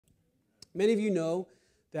Many of you know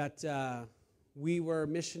that we were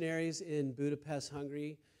missionaries in Budapest,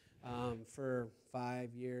 Hungary for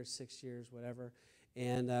 5 years, 6 years, whatever.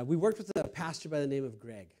 And we worked with a pastor by the name of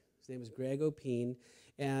Greg. His name is Greg O'Peen.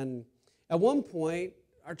 And at one point,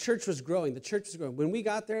 our church was growing. The church was growing. When we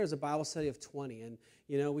got there, it was a Bible study of 20. And,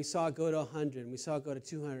 you know, we saw it go to 100, and we saw it go to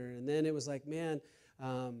 200. And then it was like, man,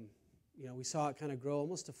 we saw it kind of grow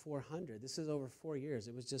almost to 400. This is over 4 years.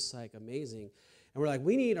 It was just like amazing. And we're like,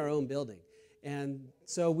 we need our own building. And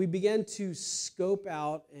so we began to scope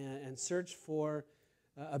out and search for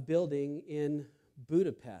a building in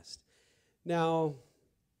Budapest. Now,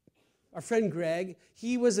 our friend Greg,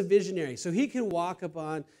 he was a visionary. So he could walk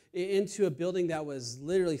into a building that was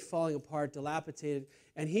literally falling apart, dilapidated,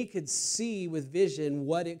 and he could see with vision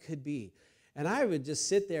what it could be. And I would just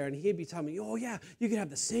sit there, and he'd be telling me, oh, yeah, you could have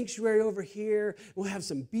the sanctuary over here. We'll have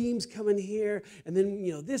some beams coming here. And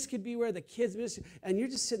then, this could be where the kids miss. And you're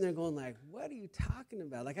just sitting there going like, what are you talking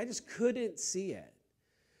about? Like, I just couldn't see it.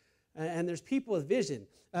 And there's people with vision.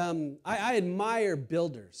 I admire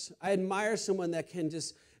builders. I admire someone that can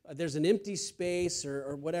just, there's an empty space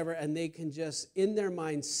or whatever, and they can just, in their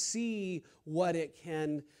mind, see what it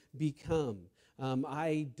can become.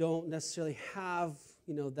 I don't necessarily have,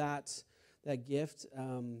 that gift,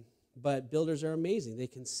 but builders are amazing. They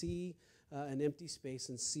can see an empty space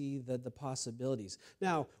and see the possibilities.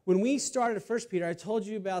 Now, when we started at 1 Peter, I told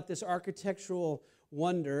you about this architectural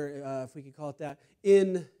wonder, if we could call it that,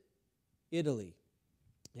 in Italy.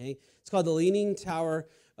 Okay? It's called the Leaning Tower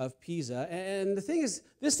of Pisa. And the thing is,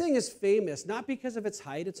 this thing is famous, not because of its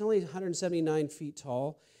height. It's only 179 feet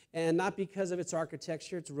tall. And not because of its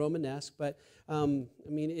architecture, it's Romanesque, but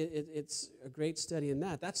it's a great study in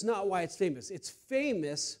that. That's not why it's famous. It's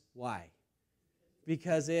famous, why?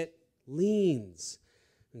 Because it leans,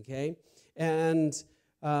 okay? And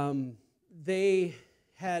they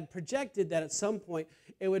had projected that at some point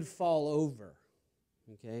it would fall over,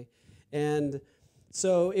 okay? And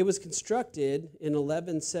so it was constructed in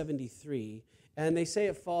 1173, and they say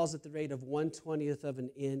it falls at the rate of 1/20th of an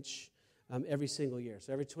inch every single year.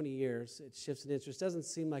 So every 20 years, it shifts an inch, which doesn't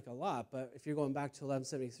seem like a lot, but if you're going back to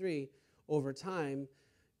 1173, over time,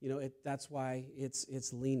 that's why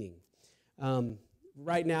it's leaning.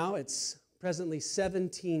 Right now, it's presently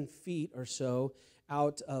 17 feet or so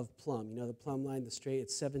out of plumb. The plumb line, the straight,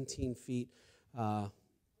 it's 17 feet out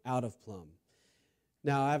of plumb.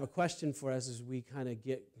 Now, I have a question for us as we kind of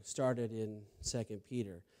get started in 2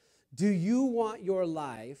 Peter. Do you want your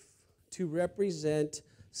life to represent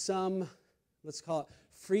some, let's call it,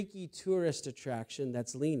 freaky tourist attraction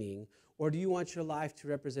that's leaning, or do you want your life to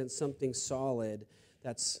represent something solid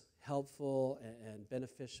that's helpful and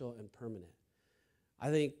beneficial and permanent? I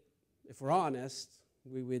think, if we're honest,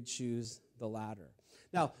 we would choose the latter.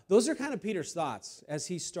 Now, those are kind of Peter's thoughts as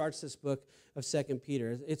he starts this book of 2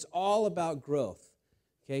 Peter. It's all about growth.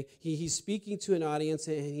 Okay? He's speaking to an audience,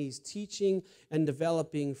 and he's teaching and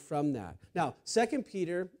developing from that. Now, 2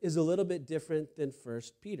 Peter is a little bit different than 1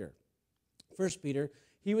 Peter. 1 Peter,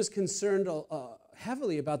 he was concerned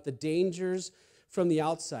heavily about the dangers from the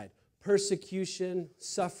outside, persecution,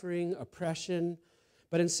 suffering, oppression.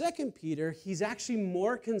 But in 2 Peter, he's actually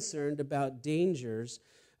more concerned about dangers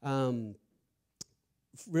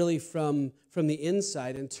really from the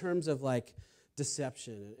inside in terms of like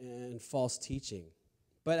deception and false teaching.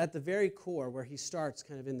 But at the very core, where he starts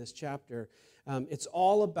kind of in this chapter, it's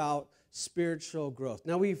all about spiritual growth.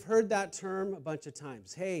 Now, we've heard that term a bunch of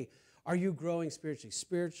times. Hey, are you growing spiritually?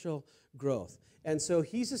 Spiritual growth. And so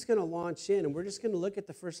he's just going to launch in, and we're just going to look at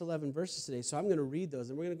the first 11 verses today. So I'm going to read those,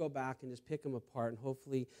 and we're going to go back and just pick them apart and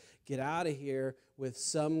hopefully get out of here with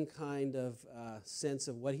some kind of sense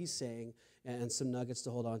of what he's saying and some nuggets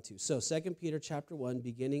to hold on to. So 2 Peter chapter 1,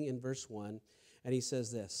 beginning in verse 1, and he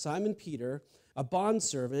says this, Simon Peter, a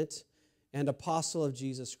bondservant and apostle of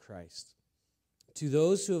Jesus Christ, to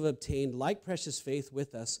those who have obtained like precious faith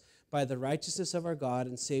with us by the righteousness of our God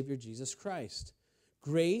and Savior Jesus Christ.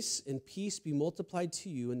 Grace and peace be multiplied to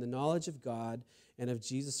you in the knowledge of God and of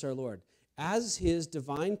Jesus our Lord, as his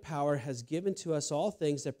divine power has given to us all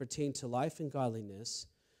things that pertain to life and godliness,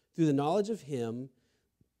 through the knowledge of him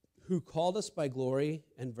who called us by glory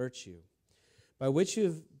and virtue, by which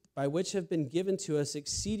have been given to us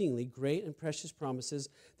exceedingly great and precious promises,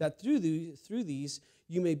 that through these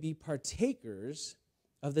you may be partakers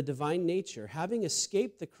of the divine nature, having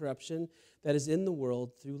escaped the corruption that is in the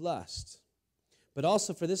world through lust. But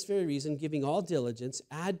also for this very reason, giving all diligence,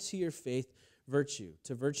 add to your faith virtue,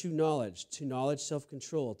 to virtue knowledge, to knowledge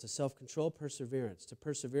self-control, to self-control perseverance, to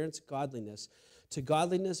perseverance godliness, to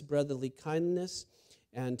godliness brotherly kindness,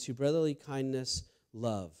 and to brotherly kindness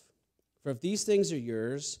love. For if these things are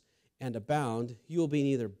yours, and abound, you will be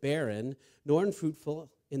neither barren nor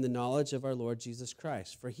unfruitful in the knowledge of our Lord Jesus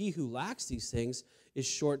Christ. For he who lacks these things is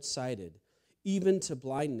short-sighted, even to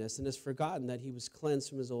blindness, and has forgotten that he was cleansed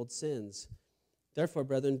from his old sins. Therefore,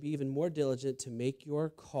 brethren, be even more diligent to make your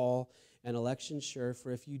call and election sure,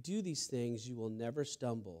 for if you do these things, you will never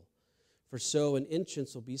stumble. For so an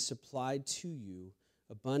entrance will be supplied to you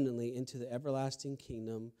abundantly into the everlasting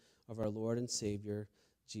kingdom of our Lord and Savior,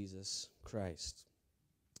 Jesus Christ.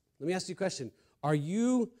 Let me ask you a question. Are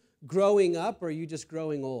you growing up or are you just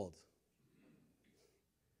growing old?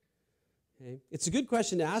 Okay. It's a good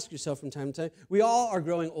question to ask yourself from time to time. We all are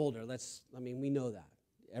growing older. We know that.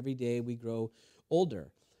 Every day we grow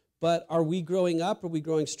older. But are we growing up? Are we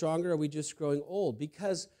growing stronger? Or are we just growing old?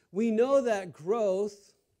 Because we know that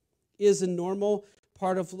growth is a normal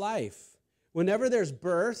part of life. Whenever there's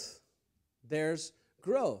birth, there's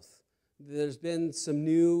growth. There's been some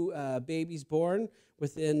new babies born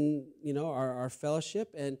within, our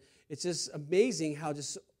fellowship, and it's just amazing how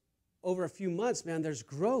just over a few months, man, there's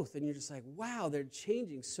growth, and you're just like, wow, they're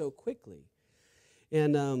changing so quickly.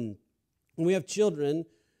 And when we have children,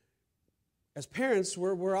 as parents,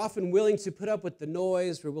 we're often willing to put up with the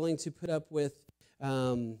noise. We're willing to put up with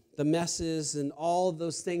the messes and all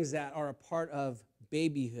those things that are a part of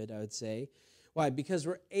babyhood, I would say. Why? Because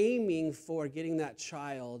we're aiming for getting that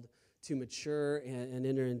child to mature and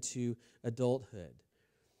enter into adulthood.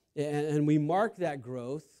 And we mark that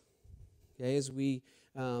growth, okay, as we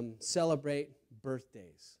celebrate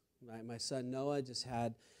birthdays. My son Noah just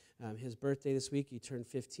had his birthday this week. He turned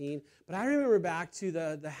 15. But I remember back to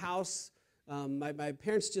the house. My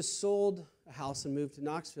parents just sold a house and moved to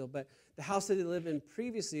Knoxville, but the house that they lived in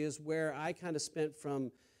previously is where I kind of spent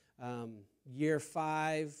from year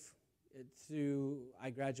 5 through I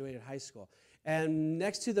graduated high school. And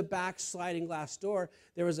next to the back sliding glass door,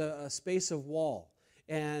 there was a space of wall.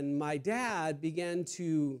 And my dad began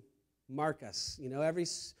to mark us.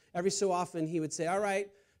 Every so often he would say, all right,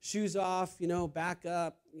 shoes off, back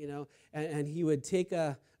up, and he would take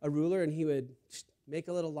a ruler and he would make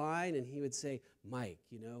a little line and he would say, Mike,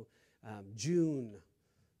 June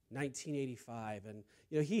 1985. And,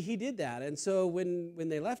 he did that. And so when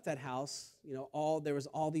they left that house, there was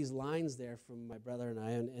all these lines there from my brother and I,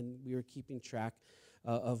 and we were keeping track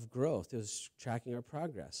of growth. It was tracking our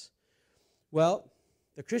progress. Well,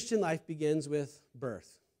 the Christian life begins with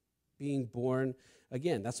birth, being born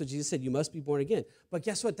again. That's what Jesus said, you must be born again. But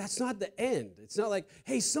guess what? That's not the end. It's not like,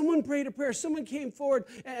 hey, someone prayed a prayer, someone came forward,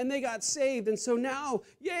 and they got saved, and so now,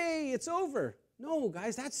 yay, it's over. No,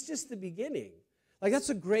 guys, that's just the beginning. That's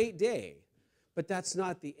a great day, but that's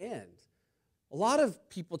not the end. A lot of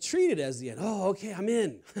people treat it as the end. Oh, okay, I'm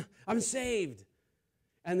in. I'm saved.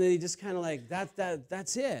 And they just kind of like,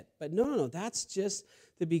 that's it. But no, that's just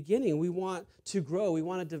the beginning. We want to grow. We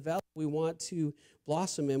want to develop. We want to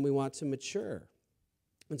blossom, and we want to mature.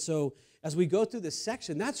 And so as we go through this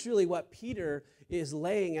section, that's really what Peter is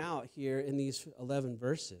laying out here in these 11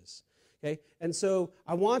 verses. Okay? And so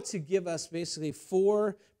I want to give us basically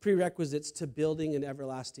 4 prerequisites to building an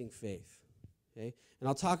everlasting faith. Okay? And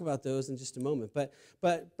I'll talk about those in just a moment.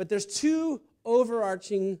 But there's 2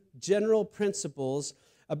 overarching general principles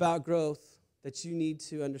about growth that you need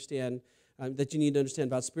to understand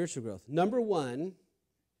about spiritual growth. Number 1,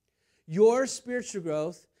 your spiritual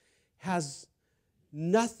growth has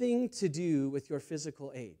nothing to do with your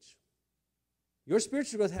physical age. Your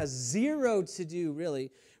spiritual growth has 0 to do,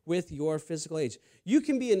 really, with your physical age. You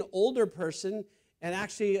can be an older person and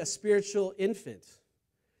actually a spiritual infant.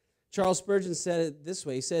 Charles Spurgeon said it this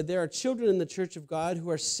way. He said, there are children in the church of God who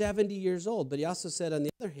are 70 years old. But he also said, on the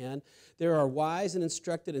other hand, there are wise and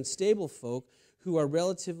instructed and stable folk who are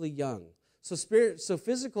relatively young. So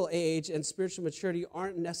physical age and spiritual maturity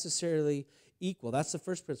aren't necessarily equal. That's the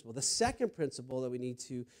first principle. The second principle that we need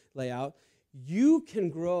to lay out, you can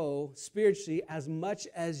grow spiritually as much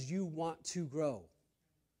as you want to grow.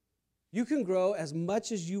 You can grow as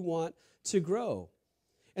much as you want to grow.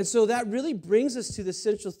 And so that really brings us to the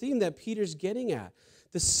central theme that Peter's getting at,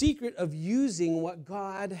 the secret of using what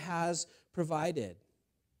God has provided.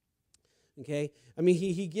 Okay?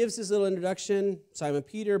 He gives his little introduction, Simon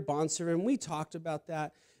Peter, bondservant. We talked about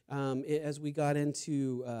that as we got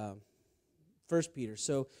into 1 Peter.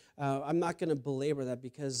 So I'm not going to belabor that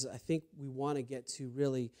because I think we want to get to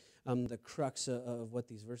really the crux of what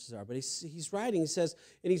these verses are. But he's writing, he says,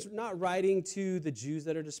 and he's not writing to the Jews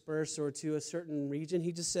that are dispersed or to a certain region.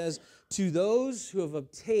 He just says, to those who have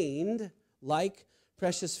obtained like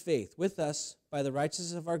precious faith with us by the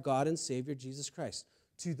righteousness of our God and Savior, Jesus Christ.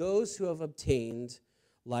 To those who have obtained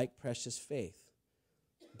like precious faith.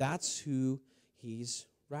 That's who he's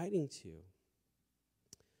writing to.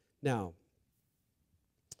 Now,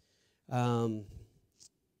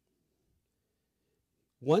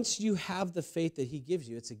 once you have the faith that he gives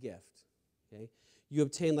you, it's a gift. Okay? You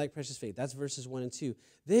obtain like precious faith. That's verses 1 and 2.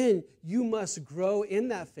 Then you must grow in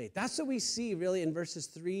that faith. That's what we see really in verses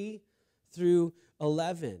 3 through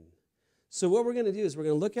 11. So what we're going to do is we're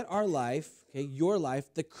going to look at our life, okay, your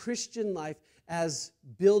life, the Christian life, as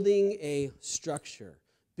building a structure,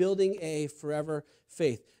 building a forever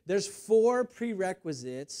faith. There's 4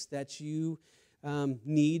 prerequisites that you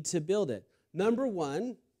need to build it. Number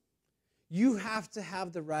 1, you have to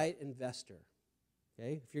have the right investor.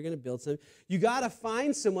 Okay, if you're going to build something, you got to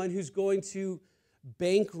find someone who's going to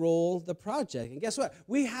bankroll the project. And guess what?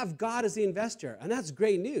 We have God as the investor, and that's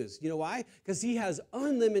great news. You know why? Because he has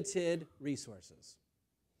unlimited resources.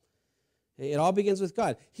 Okay, it all begins with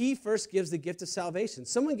God. He first gives the gift of salvation.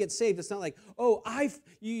 Someone gets saved. It's not like, oh,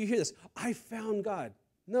 you hear this, I found God.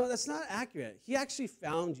 No, that's not accurate. He actually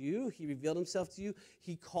found you. He revealed himself to you.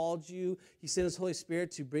 He called you. He sent his Holy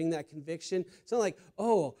Spirit to bring that conviction. It's not like,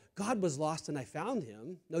 oh, God was lost and I found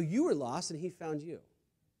him. No, you were lost and he found you.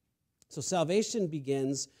 So salvation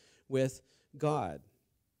begins with God.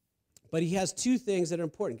 But he has 2 things that are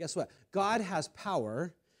important. Guess what? God has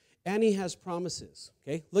power and he has promises.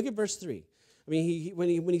 Okay? Look at verse 3. I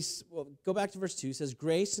mean, go back to verse 2. He says,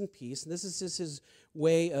 grace and peace. And this is just his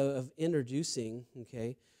way of introducing,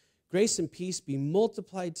 okay? Grace and peace be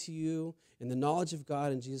multiplied to you in the knowledge of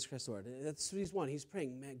God and Jesus Christ the Lord. That's what he's wanting. He's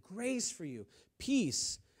praying, man, grace for you.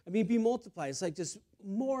 Peace. I mean, be multiplied. It's like just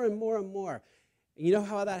more and more and more. And you know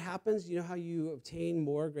how that happens? You know how you obtain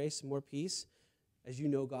more grace and more peace? As you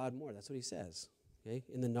know God more. That's what he says. Okay?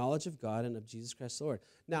 In the knowledge of God and of Jesus Christ the Lord.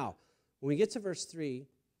 Now, when we get to verse 3,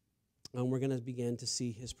 we're going to begin to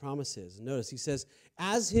see his promises. Notice he says,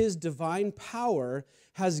 as his divine power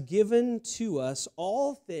has given to us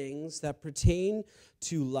all things that pertain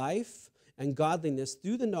to life and godliness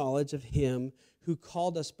through the knowledge of him who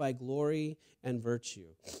called us by glory and virtue.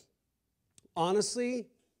 Honestly,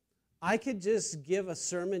 I could just give a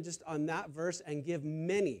sermon just on that verse and give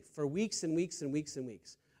many for weeks and weeks and weeks and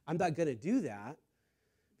weeks. I'm not going to do that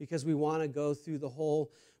because we want to go through the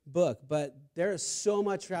whole book, but there is so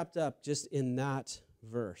much wrapped up just in that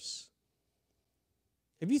verse.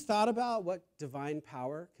 Have you thought about what divine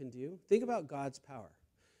power can do? Think about God's power.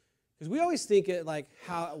 Because we always think it like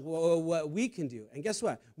what we can do. And guess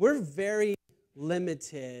what? We're very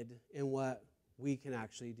limited in what we can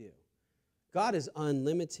actually do. God is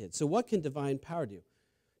unlimited. So what can divine power do?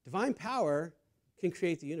 Divine power can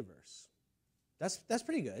create the universe. That's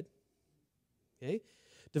pretty good. Okay?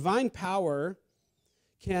 Divine power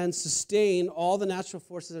can sustain all the natural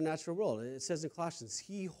forces of the natural world. It says in Colossians,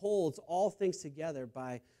 he holds all things together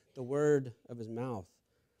by the word of his mouth.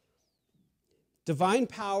 Divine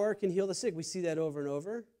power can heal the sick. We see that over and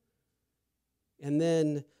over. And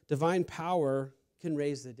then divine power can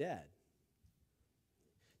raise the dead.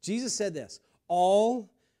 Jesus said this,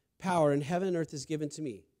 all power in heaven and earth is given to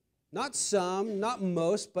me. Not some, not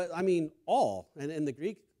most, but I mean all. And in the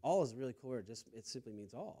Greek, all is a really cool word. It simply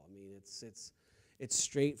means all. I mean, it's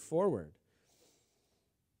straightforward.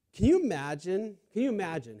 Can you imagine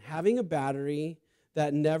having a battery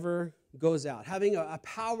that never goes out, having a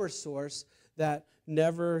power source that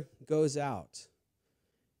never goes out?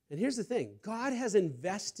 And here's the thing. God has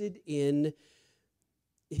invested in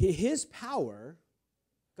his power.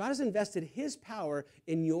 God has invested his power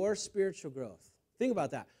in your spiritual growth. Think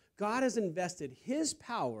about that. God has invested his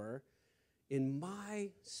power in my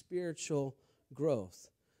spiritual growth.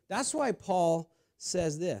 That's why Paul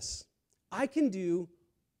says this, I can do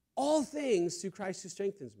all things through Christ who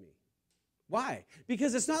strengthens me. Why?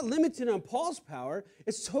 Because it's not limited on Paul's power.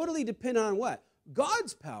 It's totally dependent on what?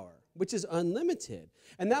 God's power, which is unlimited.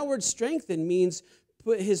 And that word strengthen means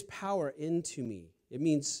put his power into me. It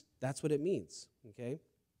means, that's what it means, okay?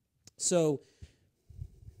 So,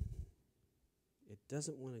 it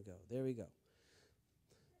doesn't want to go. There we go.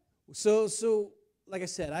 So like I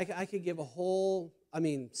said, I could give a whole,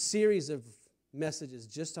 series of messages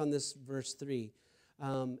just on this verse 3,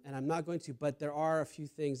 and I'm not going to, but there are a few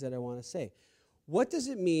things that I want to say. What does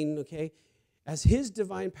it mean, okay, as his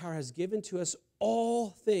divine power has given to us all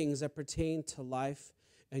things that pertain to life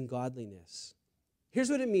and godliness? Here's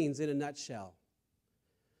what it means in a nutshell.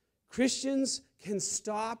 Christians can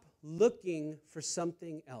stop looking for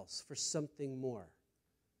something else, for something more.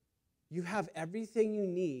 You have everything you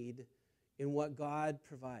need in what God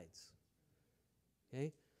provides.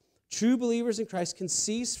 Okay? True believers in Christ can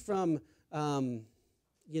cease from,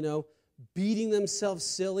 beating themselves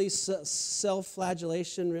silly,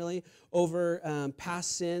 self-flagellation, really, over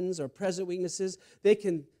past sins or present weaknesses. They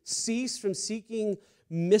can cease from seeking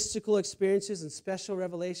mystical experiences and special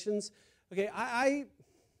revelations. Okay,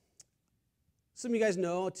 some of you guys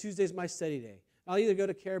know Tuesday's my study day. I'll either go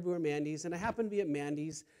to Caribou or Mandy's, and I happened to be at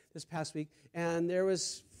Mandy's this past week, and there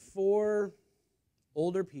was 4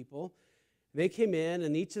 older people. They came in,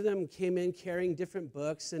 and each of them came in carrying different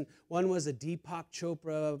books, and one was a Deepak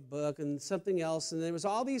Chopra book and something else, and there was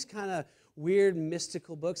all these kind of weird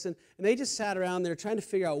mystical books, and they just sat around there trying to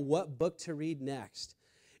figure out what book to read next.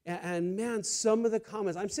 And man, some of the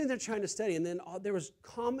comments, I'm sitting there trying to study, and then there was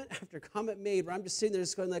comment after comment made where I'm just sitting there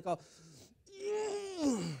just going like, oh,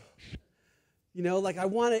 you know, like I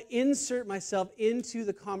want to insert myself into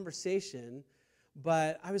the conversation,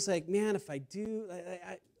 but I was like, man, if I do,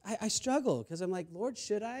 I struggle because I'm like, Lord,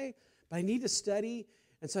 should I? But I need to study.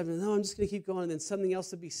 And so I'm like, no, I'm just going to keep going. And then something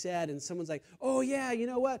else would be said. And someone's like, oh, yeah, you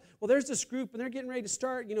know what? Well, there's this group, and they're getting ready to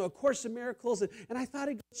start, A Course in Miracles. And I thought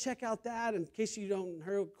I'd go check out that. In case you don't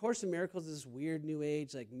heard, Course in Miracles is this weird New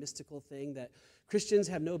Age, like mystical thing that Christians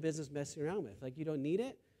have no business messing around with. Like, you don't need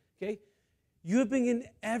it, okay? You have been in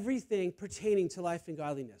everything pertaining to life and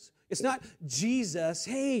godliness. It's not Jesus,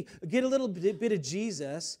 hey, get a little bit of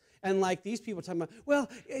Jesus. And like these people talking about, well,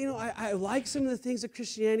 I like some of the things of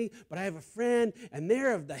Christianity, but I have a friend, and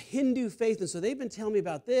they're of the Hindu faith, and so they've been telling me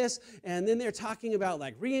about this, and then they're talking about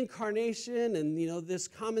like reincarnation, and this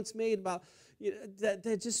comments made about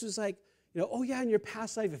that just was like, oh yeah, in your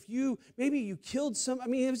past life, maybe you killed some. I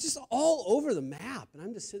mean, it was just all over the map, and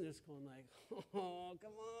I'm just sitting there just going like, oh,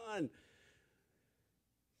 come on.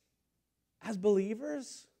 As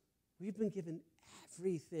believers, we've been given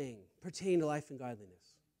everything pertaining to life and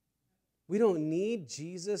godliness. We don't need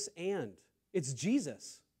Jesus and. It's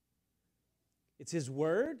Jesus. It's His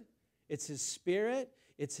Word. It's His Spirit.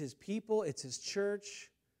 It's His people. It's His church.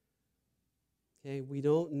 Okay, we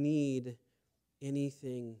don't need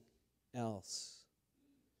anything else.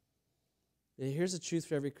 And here's the truth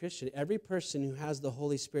for every Christian. Every person who has the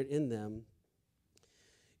Holy Spirit in them,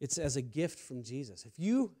 it's as a gift from Jesus. If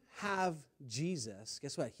you have Jesus,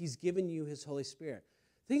 guess what? He's given you His Holy Spirit.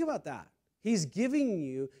 Think about that. He's giving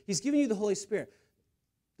you the Holy Spirit.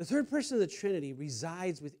 The third person of the Trinity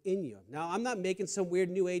resides within you. Now, I'm not making some weird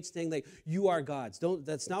New Age thing like you are God's.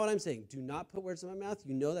 That's not what I'm saying. Do not put words in my mouth.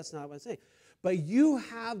 You know that's not what I'm saying. But you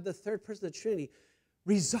have the third person of the Trinity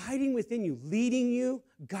residing within you, leading you,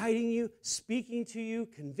 guiding you, speaking to you,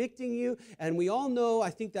 convicting you. And we all know, I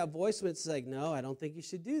think that voice when it's like, no, I don't think you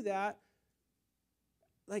should do that.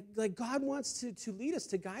 Like God wants to lead us,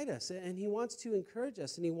 to guide us, and He wants to encourage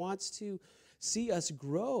us, and He wants to see us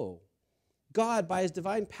grow. God, by His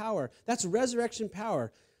divine power, that's resurrection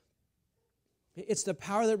power. It's the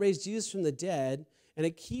power that raised Jesus from the dead, and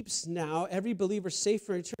it keeps now every believer safe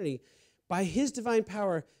for eternity. By His divine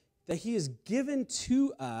power that He has given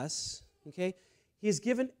to us, okay, He has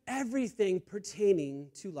given everything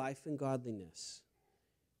pertaining to life and godliness.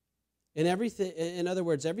 And everything, in other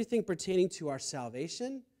words, everything pertaining to our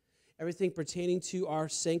salvation, everything pertaining to our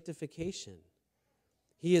sanctification.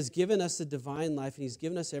 He has given us the divine life, and He's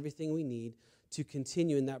given us everything we need to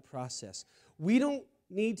continue in that process. We don't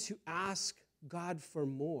need to ask God for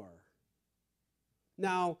more.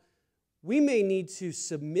 Now, we may need to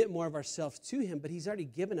submit more of ourselves to Him, but He's already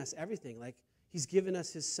given us everything. Like, He's given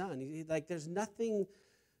us His Son. Like, there's nothing,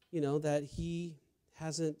 that He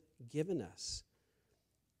hasn't given us.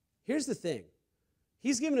 Here's the thing.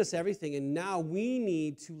 He's given us everything, and now we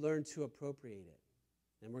need to learn to appropriate it.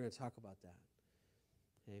 And we're going to talk about that.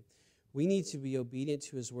 Okay? We need to be obedient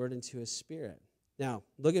to His Word and to His Spirit. Now,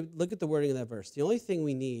 look at the wording of that verse. The only thing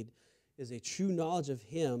we need is a true knowledge of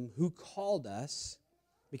Him who called us,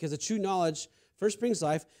 because a true knowledge first brings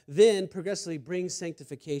life, then progressively brings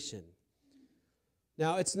sanctification.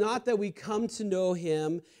 Now, it's not that we come to know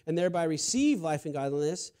Him and thereby receive life and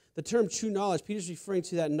godliness. The term true knowledge, Peter's referring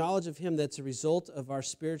to that knowledge of Him that's a result of our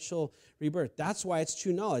spiritual rebirth. That's why it's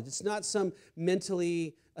true knowledge. It's not some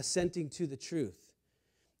mentally assenting to the truth.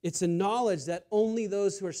 It's a knowledge that only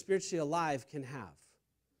those who are spiritually alive can have.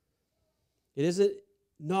 It isn't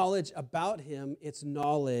knowledge about Him, it's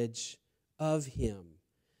knowledge of Him.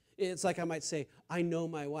 It's like I might say, I know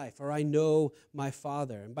my wife, or I know my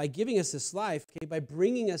father. And by giving us this life, okay, by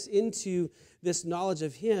bringing us into this knowledge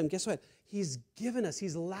of Him, guess what? He's given us,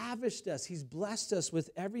 He's lavished us, He's blessed us with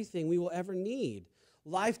everything we will ever need.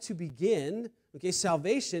 Life to begin, okay,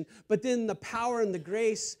 salvation, but then the power and the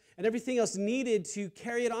grace and everything else needed to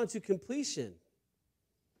carry it on to completion.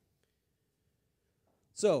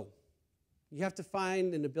 So, you have to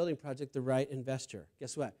find in a building project the right investor.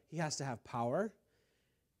 Guess what? He has to have power.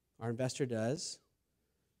 Our investor does.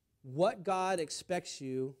 What God expects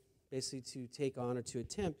you basically to take on or to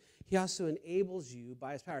attempt, He also enables you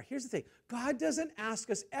by his power. Here's the thing. God doesn't ask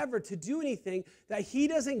us ever to do anything that he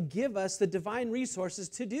doesn't give us the divine resources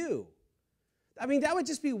to do. I mean, that would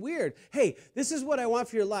just be weird. Hey, this is what I want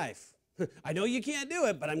for your life. I know you can't do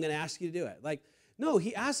it, but I'm going to ask you to do it. Like, no,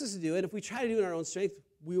 he asks us to do it. If we try to do it in our own strength,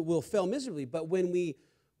 we will fail miserably. But when we,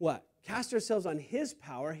 cast ourselves on his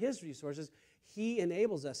power, his resources, he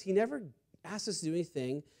enables us. He never asks us to do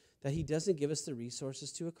anything that he doesn't give us the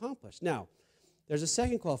resources to accomplish. Now, there's a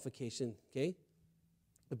second qualification, okay,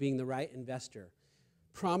 of being the right investor.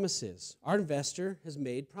 Promises. Our investor has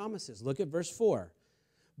made promises. Look at verse 4.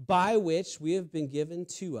 By which we have been given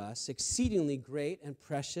to us exceedingly great and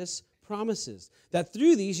precious promises, that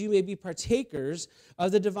through these you may be partakers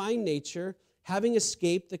of the divine nature, having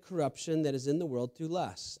escaped the corruption that is in the world through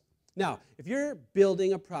lust. Now, if you're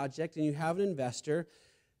building a project and you have an investor,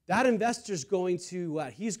 that investor's going to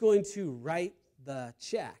what? He's going to write the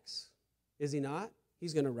checks. Is he not?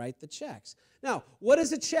 He's going to write the checks. Now, what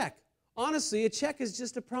is a check? Honestly, a check is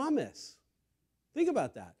just a promise. Think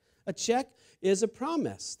about that. A check is a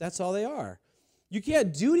promise. That's all they are. You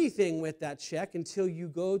can't do anything with that check until you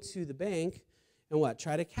go to the bank and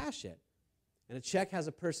try to cash it. And a check has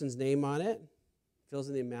a person's name on it, fills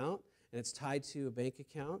in the amount, and it's tied to a bank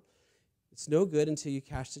account. It's no good until you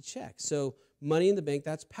cash the check. So money in the bank,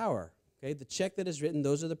 that's power. Okay? The check that is written,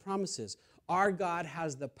 those are the promises. Our God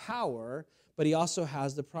has the power, but he also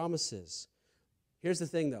has the promises. Here's the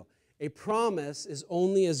thing, though. A promise is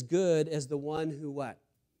only as good as the one who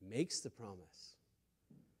makes the promise.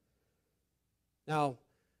 Now,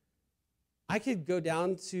 I could go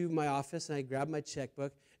down to my office and I grab my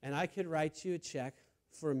checkbook and I could write you a check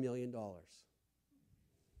for $1 million.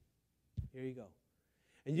 Here you go.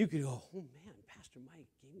 And you could go, oh man, Pastor Mike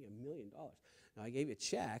gave me $1 million. Now I gave you a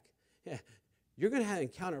check. You're going to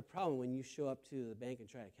encounter a problem when you show up to the bank and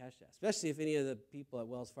try to cash that, especially if any of the people at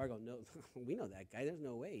Wells Fargo know, we know that guy. There's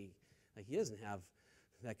no way. He doesn't have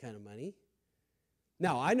that kind of money.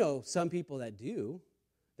 Now, I know some people that do,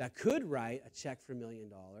 that could write a check for $1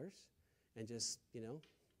 million and just,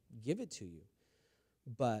 give it to you.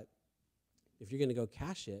 But if you're going to go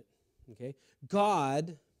cash it, okay,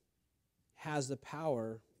 God has the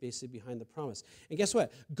power basically behind the promise. And guess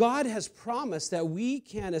what? God has promised that we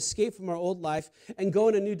can escape from our old life and go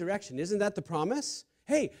in a new direction. Isn't that the promise?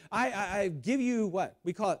 Hey, I give you what?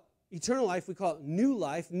 We call it eternal life. We call it new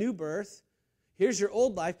life, new birth. Here's your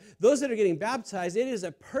old life. Those that are getting baptized, it is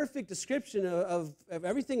a perfect description of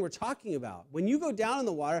everything we're talking about. When you go down in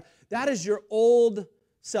the water, that is your old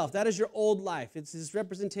self. That is your old life. It's this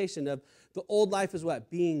representation of the old life is what?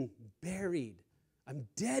 Being buried. I'm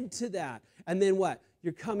dead to that. And then what?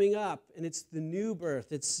 You're coming up, and it's the new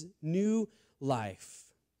birth. It's new life.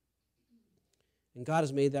 And God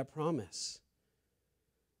has made that promise.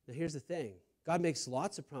 Now, here's the thing. God makes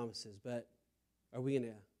lots of promises, but are we going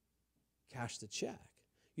to cash the check?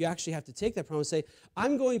 You actually have to take that promise and say,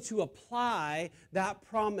 I'm going to apply that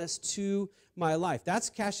promise to my life. That's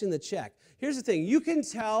cashing the check. Here's the thing. You can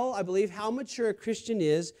tell, I believe, how mature a Christian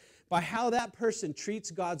is by how that person treats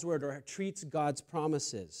God's word or treats God's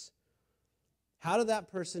promises. How did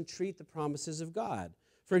that person treat the promises of God?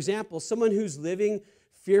 For example, someone who's living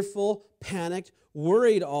fearful, panicked,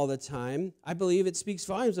 worried all the time, I believe it speaks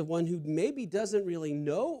volumes of one who maybe doesn't really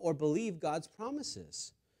know or believe God's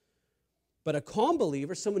promises. But a calm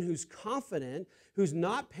believer, someone who's confident, who's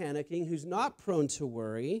not panicking, who's not prone to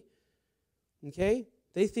worry, okay,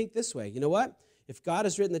 they think this way. You know what? If God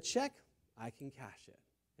has written the check, I can cash it.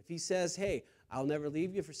 If he says, hey, I'll never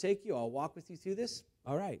leave you, forsake you, I'll walk with you through this,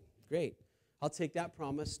 all right, great. I'll take that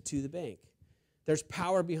promise to the bank. There's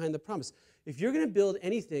power behind the promise. If you're going to build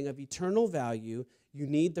anything of eternal value, you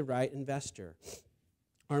need the right investor.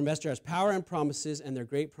 Our investor has power and promises, and they're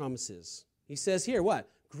great promises. He says here, what?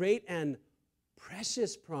 Great and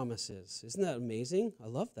precious promises. Isn't that amazing? I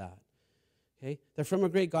love that. Okay? They're from a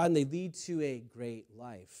great God, and they lead to a great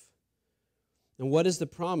life. And what is the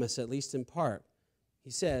promise, at least in part?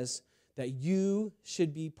 He says that you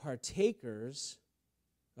should be partakers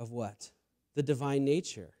of what? The divine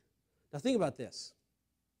nature. Now think about this.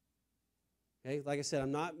 Okay, like I said,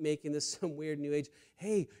 I'm not making this some weird new age,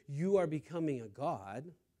 hey, you are becoming a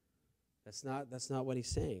God. That's not what he's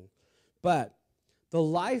saying. But the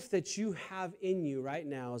life that you have in you right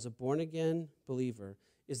now as a born-again believer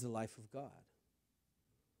is the life of God.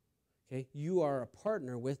 Okay? You are a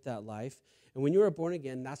partner with that life. And when you are born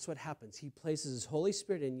again, that's what happens. He places his Holy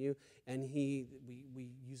Spirit in you, and we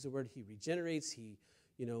use the word he regenerates.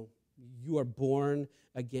 You are born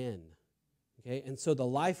again. Okay? And so the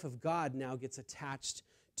life of God now gets attached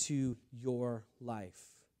to your life.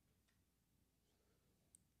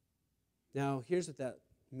 Now, here's what that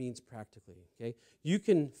means practically, okay? You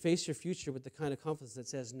can face your future with the kind of confidence that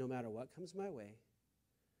says, no matter what comes my way,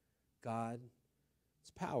 God's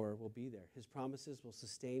power will be there. His promises will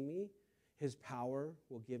sustain me. His power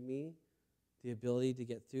will give me the ability to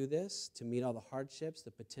get through this, to meet all the hardships,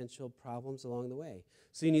 the potential problems along the way.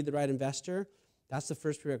 So you need the right investor. That's the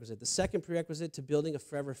first prerequisite. The second prerequisite to building a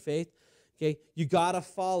forever faith, okay, you got to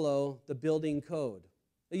follow the building code.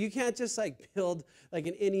 You can't just build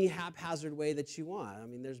in any haphazard way that you want. I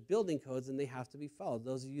mean, there's building codes and they have to be followed.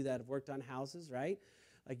 Those of you that have worked on houses, right?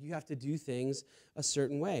 You have to do things a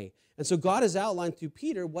certain way. And so God has outlined through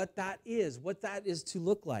Peter what that is to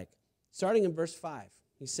look like. Starting in verse 5,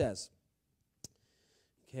 he says,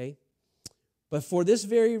 okay, but for this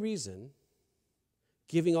very reason,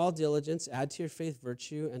 giving all diligence, add to your faith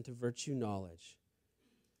virtue, and to virtue knowledge.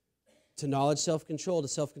 To knowledge, self-control, to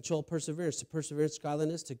self-control, perseverance, to perseverance,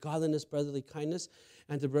 godliness, to godliness, brotherly kindness,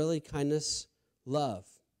 and to brotherly kindness, love.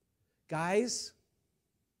 Guys,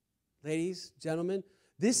 ladies, gentlemen,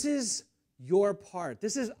 this is your part.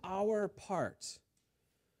 This is our part.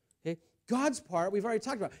 Okay? God's part, we've already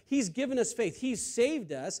talked about. He's given us faith. He's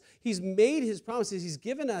saved us. He's made his promises. He's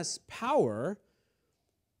given us power.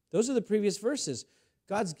 Those are the previous verses.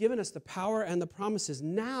 God's given us the power and the promises.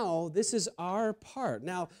 Now, this is our part.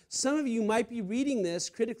 Now, some of you might be reading this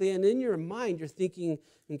critically, and in your mind, you're thinking,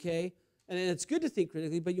 okay, and it's good to think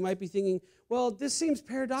critically, but you might be thinking, well, this seems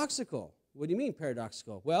paradoxical. What do you mean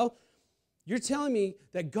paradoxical? Well, you're telling me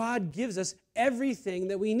that God gives us everything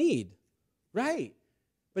that we need, right?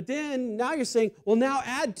 But then now you're saying, well, now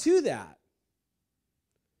add to that.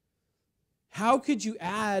 How could you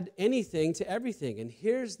add anything to everything? And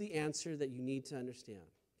here's the answer that you need to understand,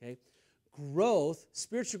 okay? Growth,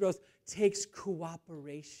 spiritual growth, takes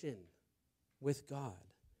cooperation with God.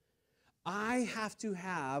 We have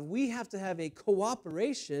to have a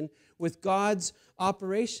cooperation with God's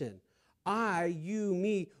operation. You,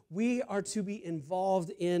 me, we are to be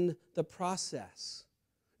involved in the process.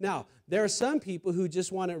 Now, there are some people who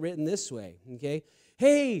just want it written this way, okay?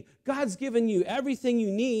 Hey, God's given you everything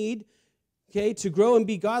you need, okay, to grow and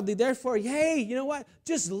be godly. Therefore, hey, you know what?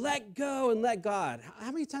 Just let go and let God.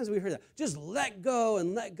 How many times have we heard that? Just let go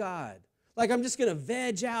and let God. I'm just going to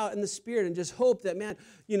veg out in the Spirit and just hope that, man,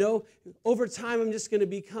 over time I'm just going to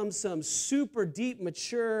become some super deep,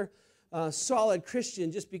 mature, solid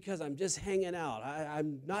Christian just because I'm just hanging out.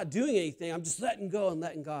 I'm not doing anything. I'm just letting go and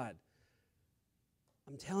letting God.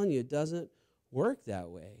 I'm telling you, it doesn't work that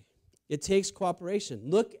way. It takes cooperation.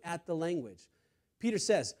 Look at the language. Peter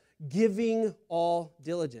says, giving all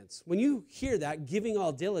diligence. When you hear that, giving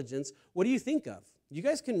all diligence, what do you think of? You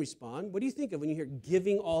guys can respond. What do you think of when you hear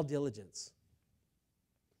giving all diligence?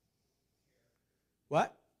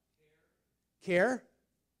 What? Care.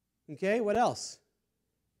 Okay, what else?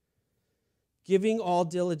 Giving all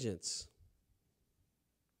diligence.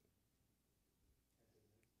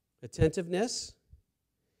 Attentiveness.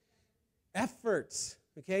 Efforts.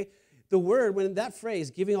 Okay? The word, when that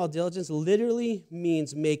phrase, giving all diligence, literally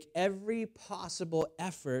means make every possible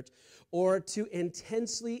effort or to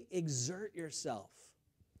intensely exert yourself.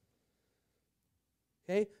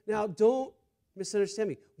 Okay? Now, don't misunderstand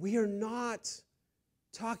me. We are not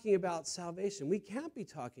talking about salvation. We can't be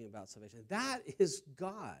talking about salvation. That is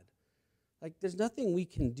God. There's nothing we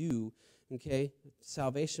can do, okay,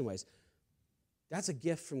 salvation-wise. That's a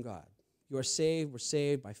gift from God. You are saved, we're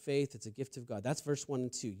saved by faith. It's a gift of God. That's verse 1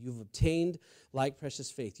 and 2. You've obtained like precious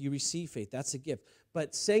faith. You receive faith. That's a gift.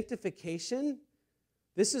 But sanctification,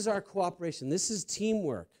 this is our cooperation. This is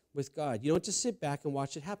teamwork with God. You don't just sit back and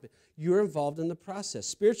watch it happen. You're involved in the process.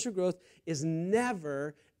 Spiritual growth is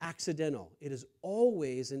never accidental. It is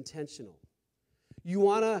always intentional. You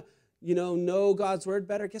want to, know God's word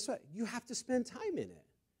better? Guess what? You have to spend time in it.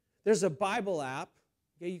 There's a Bible app.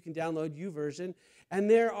 Okay, you can download YouVersion. And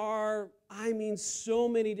there are, so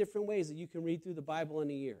many different ways that you can read through the Bible in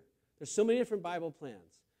a year. There's so many different Bible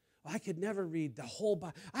plans. I could never read the whole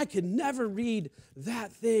Bible. I could never read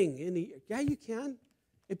that thing in a year. Yeah, you can.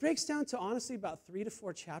 It breaks down to, honestly, about 3 to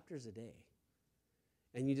 4 chapters a day.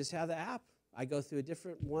 And you just have the app. I go through a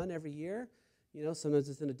different one every year. Sometimes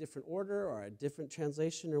it's in a different order or a different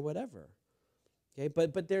translation or whatever. Okay,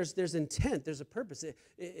 but there's intent. There's a purpose.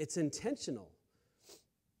 It's intentional.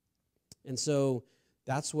 And so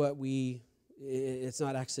that's what it's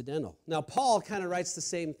not accidental. Now, Paul kind of writes the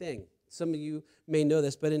same thing. Some of you may know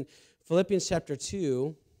this, but in Philippians chapter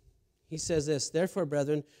 2, he says this, therefore,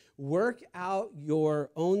 brethren, work out your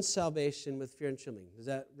own salvation with fear and trembling. Does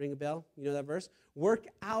that ring a bell? You know that verse? Work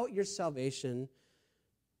out your salvation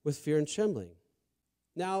with fear and trembling.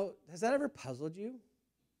 Now, has that ever puzzled you?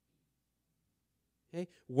 Okay,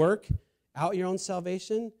 work out your own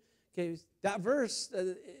salvation? Okay, that verse,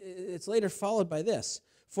 it's later followed by this.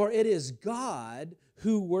 For it is God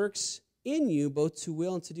who works in you both to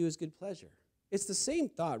will and to do his good pleasure. It's the same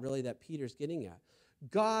thought, really, that Peter's getting at.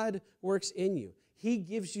 God works in you. He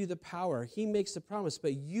gives you the power. He makes the promise,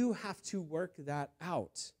 but you have to work that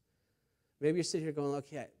out. Maybe you're sitting here going,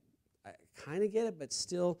 okay, I kind of get it, but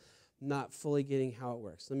still not fully getting how it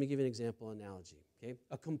works. Let me give you an example analogy. Okay,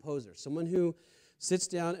 a composer, someone who sits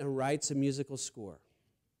down and writes a musical score.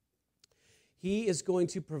 He is going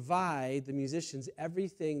to provide the musicians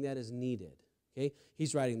everything that is needed. Okay,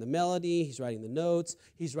 he's writing the melody, he's writing the notes,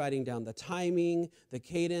 he's writing down the timing, the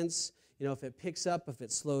cadence, if it picks up, if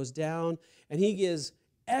it slows down, and he gives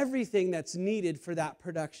everything that's needed for that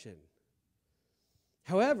production.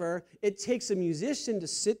 However, it takes a musician to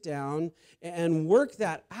sit down and work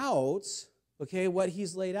that out, okay, what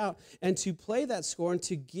he's laid out, and to play that score and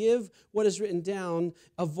to give what is written down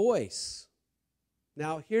a voice.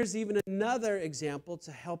 Now, here's even another example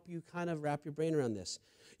to help you kind of wrap your brain around this.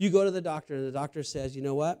 You go to the doctor, and the doctor says, you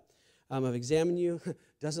know what? I've examined you.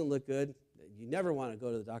 Doesn't look good. You never want to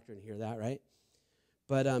go to the doctor and hear that, right?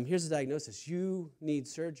 But here's the diagnosis. You need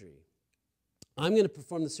surgery. I'm going to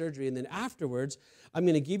perform the surgery, and then afterwards, I'm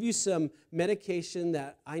going to give you some medication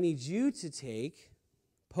that I need you to take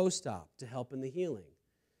post-op to help in the healing.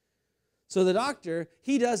 So the doctor,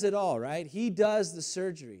 he does it all, right? He does the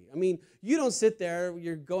surgery. I mean, you don't sit there,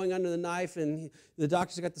 you're going under the knife, and the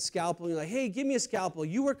doctor's got the scalpel, and you're like, hey, give me a scalpel.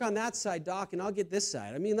 You work on that side, doc, and I'll get this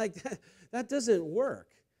side. I mean, like, that doesn't work.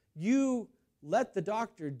 You let the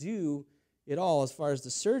doctor do it all as far as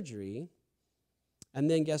the surgery, and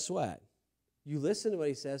then guess what? You listen to what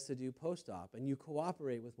he says to do post-op, and you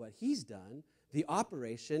cooperate with what he's done. The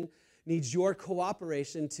operation needs your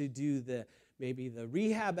cooperation to do maybe the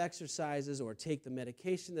rehab exercises or take the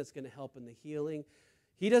medication that's going to help in the healing.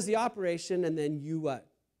 He does the operation, and then you what?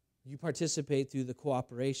 You participate through the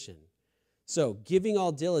cooperation. So giving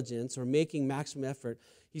all diligence or making maximum effort,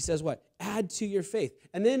 he says what? Add to your faith.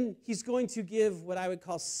 And then he's going to give what I would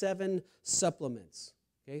call 7 supplements.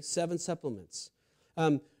 Okay, 7 supplements.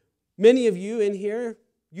 Many of you in here,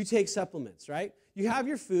 you take supplements, right? You have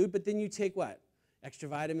your food, but then you take what? Extra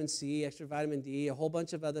vitamin C, extra vitamin D, a whole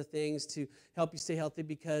bunch of other things to help you stay healthy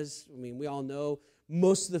because, we all know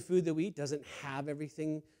most of the food that we eat doesn't have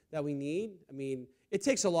everything that we need. It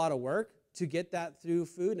takes a lot of work to get that through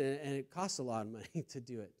food, and it costs a lot of money to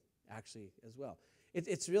do it, actually, as well.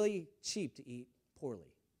 It's really cheap to eat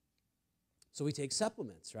poorly. So we take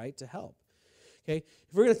supplements, right, to help. Okay,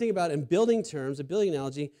 if we're going to think about it in building terms, a building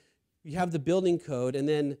analogy, you have the building code, and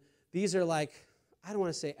then these are like, I don't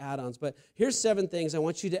want to say add-ons, but here's 7 things I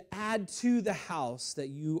want you to add to the house that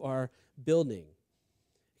you are building.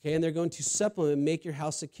 Okay, and they're going to supplement and make your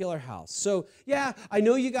house a killer house. So, yeah, I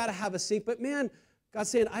know you got to have a sink, but man, God's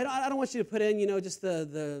saying, I don't want you to put in, just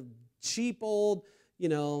the cheap old,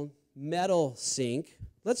 metal sink.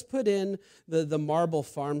 Let's put in the marble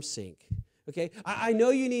farm sink. Okay, I know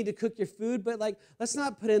you need to cook your food, but let's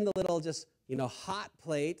not put in the little just hot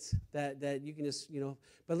plate that you can just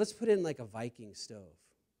but let's put in like a Viking stove,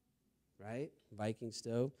 right? Viking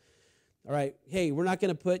stove. All right, hey, we're not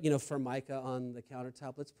going to put Formica on the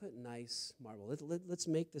countertop. Let's put nice marble. Let's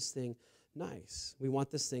make this thing nice. We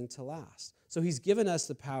want this thing to last. So he's given us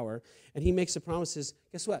the power, and he makes the promises.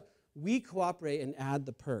 Guess what? We cooperate and add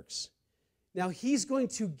the perks. Now he's going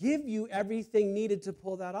to give you everything needed to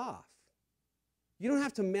pull that off. You don't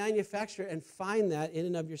have to manufacture and find that in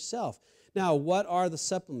and of yourself. Now, what are the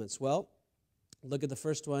supplements? Well, look at the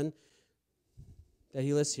first one that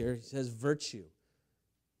he lists here. He says virtue,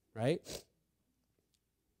 right?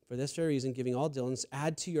 For this very reason, giving all diligence,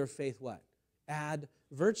 add to your faith what? Add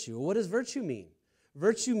virtue. What does virtue mean?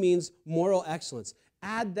 Virtue means moral excellence.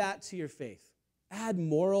 Add that to your faith. Add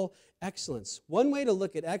moral excellence. One way to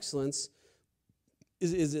look at excellence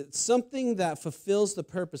is it something that fulfills the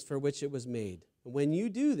purpose for which it was made. When you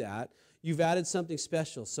do that, you've added something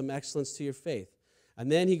special, some excellence to your faith.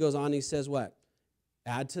 And then he goes on and he says what?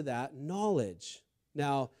 Add to that knowledge.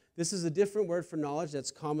 Now, this is a different word for knowledge that's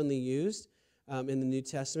commonly used in the New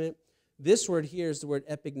Testament. This word here is the word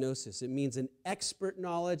epignosis. It means an expert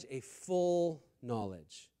knowledge, a full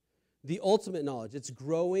knowledge. The ultimate knowledge. It's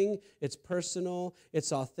growing, it's personal,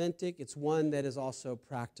 it's authentic, it's one that is also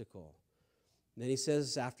practical. And then he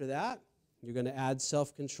says after that, you're going to add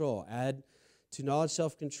self-control. Add to knowledge,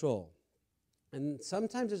 self-control. And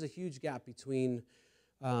sometimes there's a huge gap between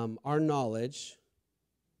our knowledge,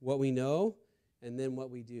 what we know, and then what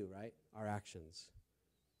we do, right? Our actions.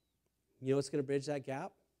 You know what's going to bridge that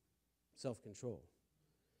gap? Self-control.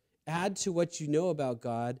 Add to what you know about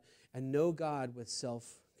God and know God with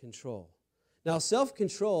self-control. Now,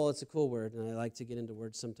 self-control, it's a cool word, and I like to get into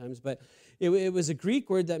words sometimes, but it was a Greek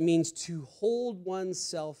word that means to hold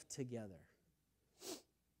oneself together.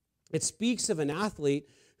 It speaks of an athlete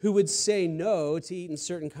who would say no to eating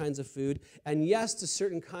certain kinds of food and yes to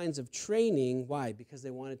certain kinds of training. Why? Because they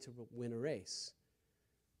wanted to win a race.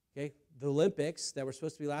 Okay? The Olympics that were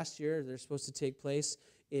supposed to be last year, they're supposed to take place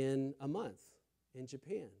in a month in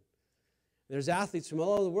Japan. There's athletes from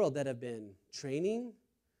all over the world that have been training.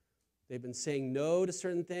 They've been saying no to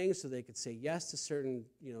certain things so they could say yes to certain,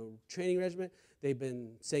 training regimen. They've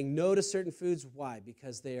been saying no to certain foods. Why?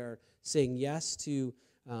 Because they are saying yes to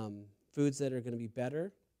foods that are going to be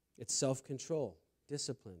better. It's self-control,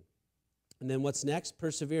 discipline. And then what's next?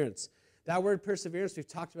 Perseverance. That word perseverance we've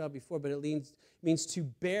talked about before, but it means to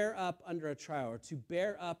bear up under a trial or to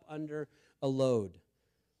bear up under a load.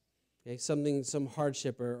 Okay, some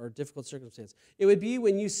hardship or difficult circumstance. It would be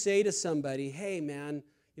when you say to somebody, hey, man,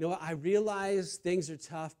 you know what, I realize things are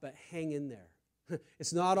tough, but hang in there.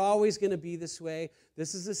 It's not always going to be this way.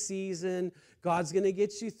 This is a season. God's going to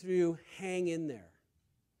get you through. Hang in there.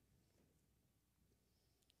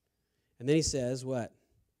 And then he says what?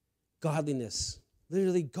 Godliness.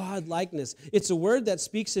 Literally, God-likeness. It's a word that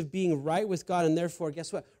speaks of being right with God, and therefore,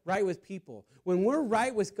 guess what? Right with people. When we're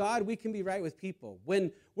right with God, we can be right with people.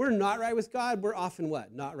 When we're not right with God, we're often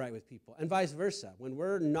what? Not right with people. And vice versa. When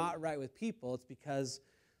we're not right with people, it's because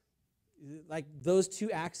those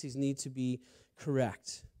two axes need to be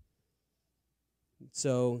correct.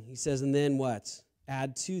 So he says, and then what?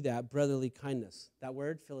 Add to that brotherly kindness. That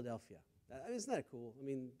word, Philadelphia. Isn't that cool? I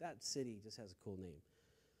mean, that city just has a cool name.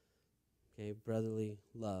 Okay, brotherly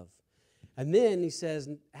love. And then he says,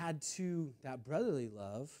 add to that brotherly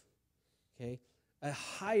love, okay, a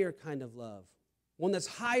higher kind of love, one that's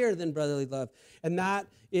higher than brotherly love, and that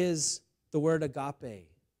is the word agape.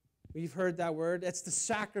 We've heard that word. It's the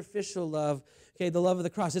sacrificial love, okay, the love of the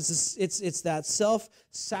cross. It's that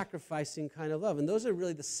self-sacrificing kind of love, and those are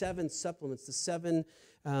really the 7 supplements, the 7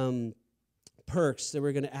 perks that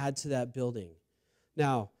we're going to add to that building.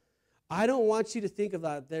 Now, I don't want you to think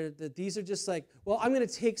about that these are just like, well, I'm going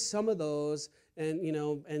to take some of those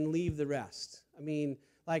and leave the rest. I mean,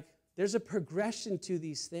 there's a progression to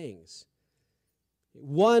these things.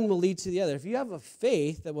 One will lead to the other. If you have a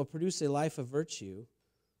faith that will produce a life of virtue,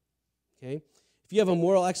 okay, if you have a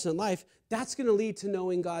moral, excellent life, that's going to lead to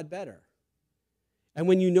knowing God better. And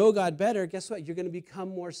when you know God better, guess what? You're going to become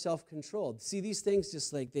more self-controlled. See, these things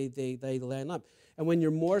just they line up. And when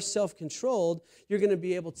you're more self-controlled, you're going to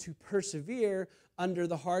be able to persevere under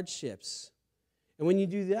the hardships. And when you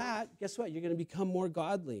do that, guess what? You're going to become more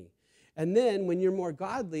godly. And then when you're more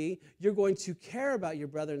godly, you're going to care about your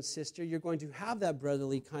brother and sister. You're going to have that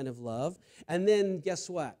brotherly kind of love. And then guess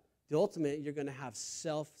what? The ultimate, you're going to have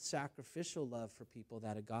self-sacrificial love for people,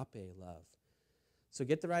 that agape love. So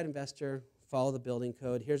get the right investor, follow the building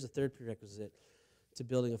code. Here's the third prerequisite to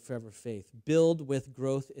building a forever faith. Build with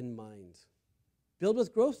growth in mind. Build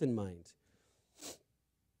with growth in mind.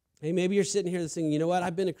 Hey, maybe you're sitting here thinking, you know what,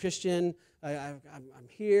 I've been a Christian, I'm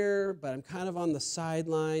here, but I'm kind of on the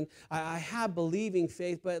sideline. I have believing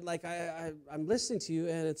faith, but I'm listening to you,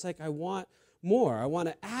 and it's like I want more. I want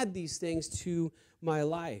to add these things to my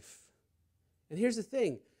life. And here's the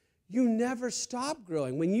thing. You never stop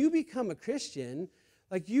growing. When you become a Christian,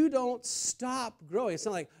 you don't stop growing. It's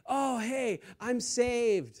not like, oh, hey, I'm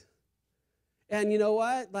saved. And you know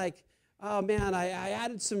what? Oh, man, I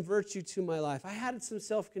added some virtue to my life. I added some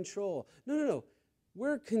self-control. No.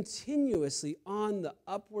 We're continuously on the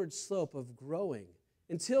upward slope of growing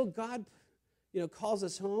until God, calls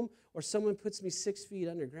us home or someone puts me 6 feet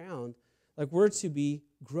underground. We're to be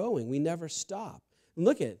growing. We never stop. And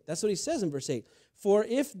look at, that's what he says in verse 8. For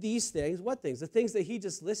if these things, what things? The things that he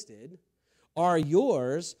just listed are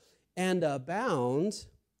yours and abound,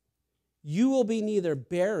 you will be neither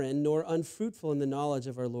barren nor unfruitful in the knowledge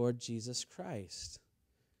of our Lord Jesus Christ.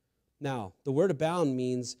 Now, the word abound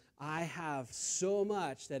means I have so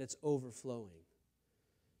much that it's overflowing.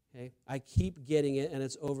 Okay? I keep getting it and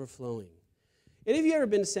it's overflowing. Any of you ever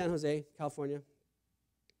been to San Jose, California?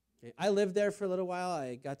 Okay. I lived there for a little while.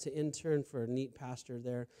 I got to intern for a neat pastor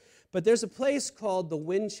there. But there's a place called the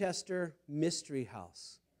Winchester Mystery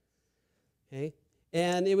House. Okay?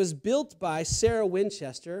 And it was built by Sarah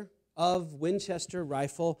Winchester of Winchester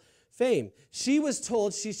rifle fame. She was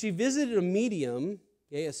told, she visited a medium,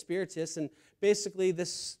 okay, a spiritist, and basically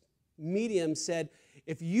this medium said,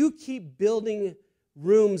 if you keep building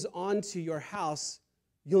rooms onto your house,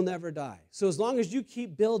 you'll never die. So as long as you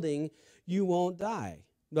keep building, you won't die.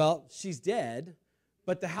 Well, she's dead,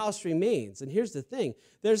 but the house remains. And here's the thing.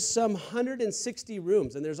 There's some 160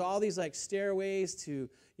 rooms, and there's all these stairways to,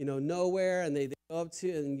 nowhere, and they go up to,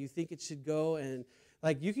 and you think it should go, and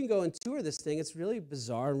like you can go and tour this thing. It's really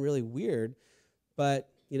bizarre and really weird, but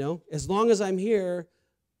as long as I'm here,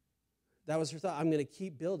 that was her thought. I'm going to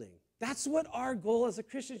keep building. That's what our goal as a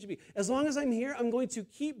Christian should be. As long as I'm here, I'm going to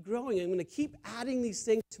keep growing. I'm going to keep adding these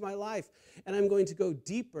things to my life, and I'm going to go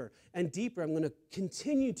deeper and deeper. I'm going to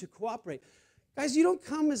continue to cooperate. Guys, you don't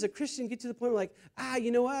come as a Christian, get to the point where like,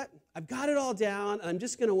 you know what? I've got it all down. I'm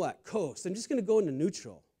just going to what? Coast. I'm just going to go into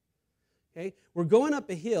neutral. Okay? We're going up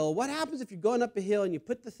a hill. What happens if you're going up a hill and you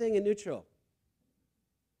put the thing in neutral?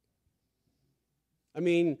 I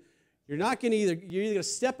mean, you're either going to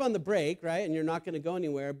step on the brake, right, and you're not going to go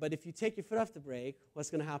anywhere, but if you take your foot off the brake, what's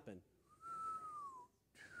going to happen?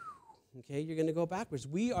 Okay, you're going to go backwards.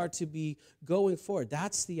 We are to be going forward.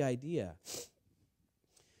 That's the idea.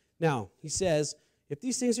 Now, he says, if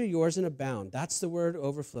these things are yours and abound, that's the word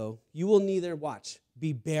overflow, you will neither, watch,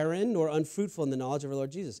 be barren nor unfruitful in the knowledge of our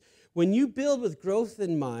Lord Jesus. When you build with growth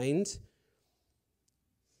in mind,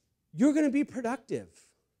 you're going to be productive.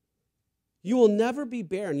 You will never be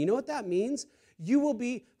barren. You know what that means? You will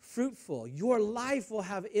be fruitful. Your life will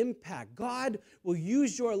have impact. God will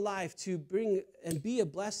use your life to bring and be a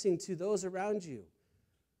blessing to those around you.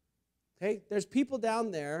 Okay? There's people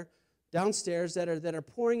downstairs that are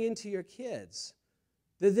pouring into your kids.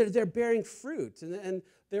 They're bearing fruit. And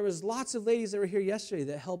there was lots of ladies that were here yesterday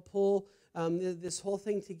that helped pull this whole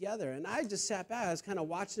thing together. And I just sat back. I was kind of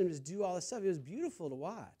watching them just do all this stuff. It was beautiful to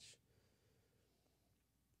watch.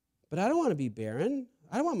 But I don't want to be barren.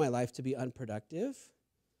 I don't want my life to be unproductive.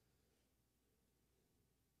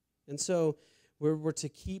 And so we're to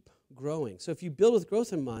keep growing. So if you build with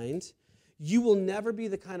growth in mind, you will never be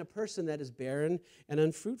the kind of person that is barren and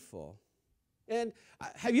unfruitful. And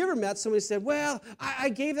have you ever met somebody who said, well, I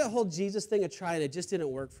gave that whole Jesus thing a try and it just didn't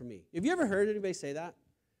work for me? Have you ever heard anybody say that?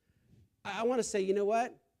 I want to say, you know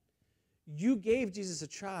what? You gave Jesus a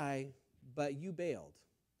try, but you bailed.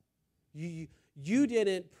 You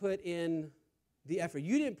didn't put in the effort.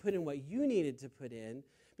 You didn't put in what you needed to put in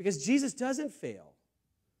because Jesus doesn't fail.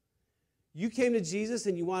 You came to Jesus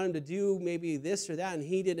and you want him to do maybe this or that, and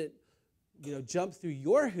he didn't, jump through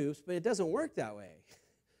your hoops, but it doesn't work that way.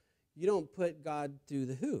 You don't put God through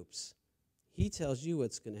the hoops. He tells you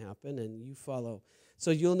what's going to happen, and you follow. So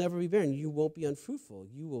you'll never be barren. You won't be unfruitful.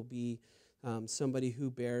 You will be somebody who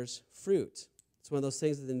bears fruit. It's one of those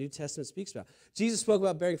things that the New Testament speaks about. Jesus spoke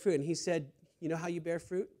about bearing fruit, and he said, you know how you bear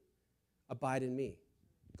fruit? Abide in me.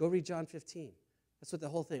 Go read John 15. That's what the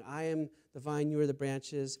whole thing. I am the vine, you are the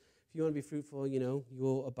branches. If you want to be fruitful, you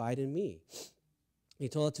will abide in me. He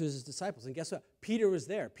told it to his disciples. And guess what? Peter was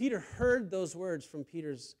there. Peter heard those words from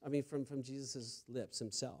from Jesus' lips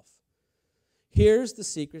himself. Here's the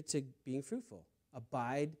secret to being fruitful.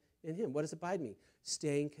 Abide in him. What does abide mean?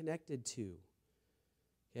 Staying connected to.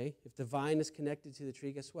 Okay? If the vine is connected to the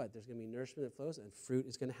tree, guess what? There's going to be nourishment that flows and fruit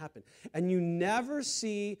is going to happen. And you never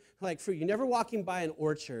see fruit. You're never walking by an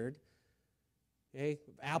orchard, okay,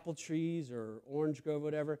 apple trees or orange grove,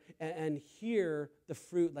 whatever, and hear the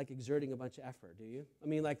fruit exerting a bunch of effort, do you? I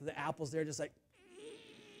mean, the apples, they're just like,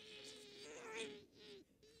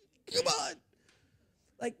 come on.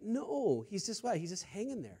 No, he's just what? He's just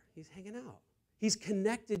hanging there. He's hanging out. He's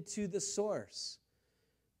connected to the source.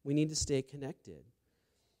 We need to stay connected.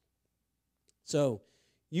 So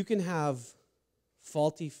you can have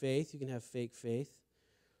faulty faith. You can have fake faith.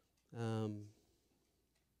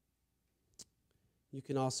 You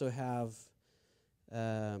can also have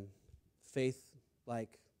faith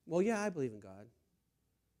well, yeah, I believe in God.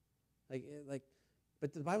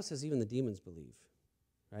 But the Bible says even the demons believe,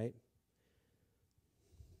 right?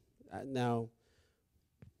 Now,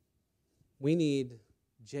 we need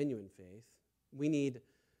genuine faith. We need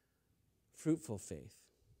fruitful faith.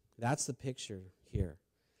 That's the picture here.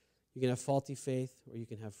 You can have faulty faith or you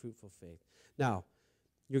can have fruitful faith. Now,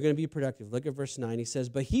 you're going to be productive. Look at verse 9. He says,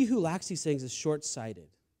 but he who lacks these things is short-sighted.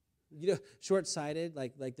 Short-sighted,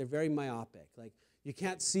 like they're very myopic. You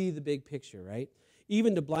can't see the big picture, right?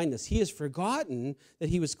 Even to blindness. He has forgotten that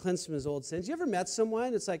he was cleansed from his old sins. You ever met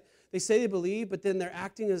someone? It's like they say they believe, but then they're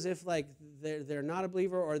acting as if they're not a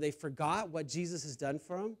believer or they forgot what Jesus has done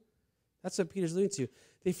for them. That's what Peter's alluding to.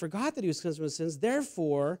 They forgot that he was cleansed from his sins.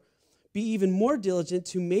 Therefore, be even more diligent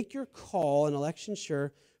to make your call and election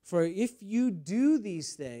sure. For if you do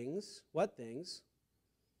these things, what things?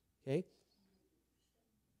 Okay.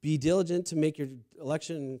 Be diligent to make your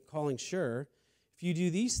election and calling sure. If you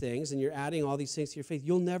do these things and you're adding all these things to your faith,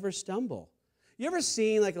 you'll never stumble. You ever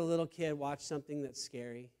seen a little kid watch something that's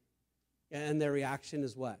scary? And their reaction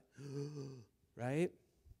is what? Right?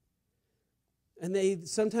 And they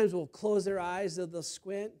sometimes will close their eyes, they'll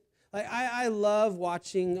squint. Like I love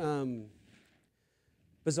watching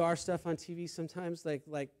bizarre stuff on TV sometimes,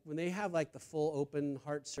 like when they have like the full open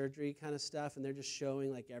heart surgery kind of stuff, and they're just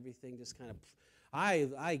showing like everything just kind of.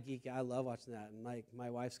 I geek out. I love watching that, and like my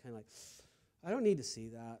wife's kind of like, I don't need to see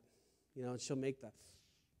that, and she'll make that.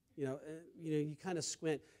 You kind of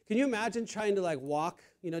squint. Can you imagine trying to like walk,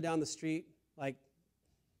 down the street, like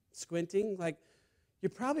squinting? Like you're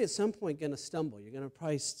probably at some point going to stumble. You're going to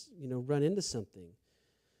probably, run into something.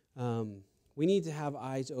 We need to have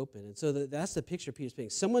eyes open. And so that's the picture Peter's painting.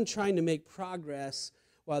 Someone trying to make progress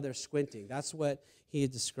while they're squinting. That's what he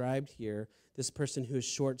had described here, this person who is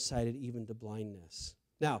short-sighted even to blindness.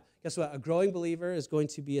 Now, guess what? A growing believer is going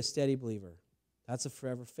to be a steady believer. That's a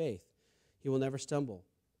forever faith. He will never stumble.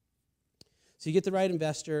 So you get the right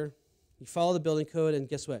investor, you follow the building code, and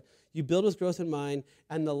guess what? You build with growth in mind,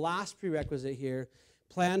 and the last prerequisite here,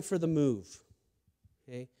 plan for the move.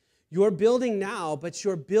 Okay? You're building now, but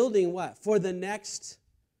you're building what? For the next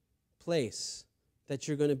place that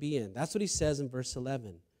you're going to be in. That's what he says in verse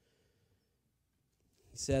 11.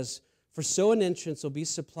 He says, "For so an entrance will be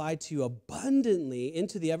supplied to you abundantly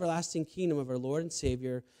into the everlasting kingdom of our Lord and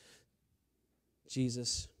Savior,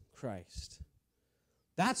 Jesus Christ."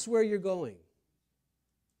 That's where you're going.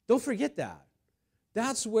 Don't forget that.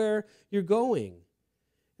 That's where you're going.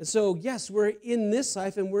 And so, yes, we're in this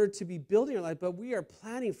life and we're to be building our life, but we are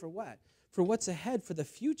planning for what? For what's ahead, for the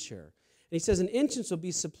future. And he says an entrance will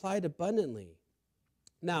be supplied abundantly.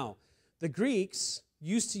 Now, the Greeks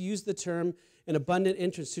used to use the term an abundant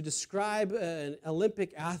entrance to describe an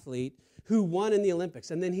Olympic athlete who won in the Olympics.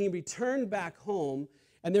 And then he returned back home,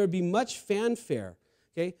 and there would be much fanfare.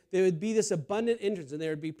 Okay, there would be this abundant entrance, and there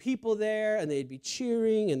would be people there, and they'd be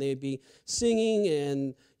cheering, and they'd be singing,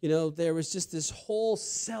 and, there was just this whole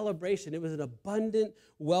celebration. It was an abundant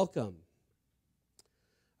welcome.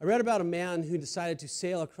 I read about a man who decided to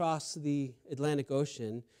sail across the Atlantic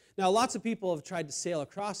Ocean. Now, lots of people have tried to sail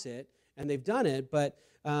across it, and they've done it, but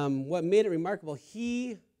what made it remarkable,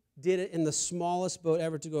 he did it in the smallest boat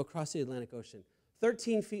ever to go across the Atlantic Ocean,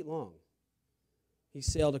 13 feet long. He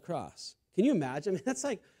sailed across. Can you imagine? I mean, that's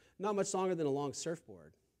like not much longer than a long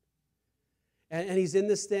surfboard. And he's in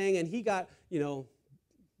this thing, and he got,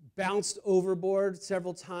 bounced overboard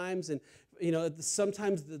several times. And,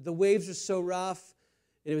 sometimes the waves are so rough,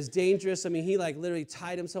 and it was dangerous. I mean, he literally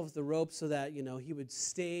tied himself with the rope so that, he would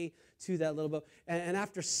stay to that little boat. And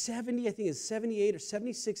after 78 or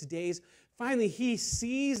 76 days, finally he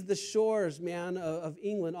sees the shores, of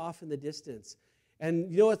England off in the distance.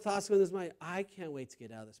 And you know what thoughts go in his mind? I can't wait to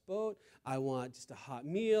get out of this boat. I want just a hot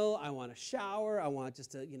meal. I want a shower. I want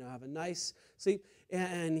just to, have a nice sleep.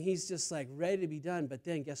 And he's just ready to be done. But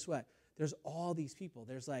then guess what? There's all these people.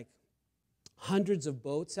 There's hundreds of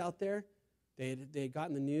boats out there. They had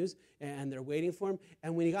gotten the news, and they're waiting for him.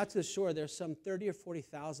 And when he got to the shore, there's some 30 or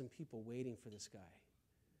 40,000 people waiting for this guy.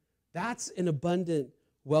 That's an abundant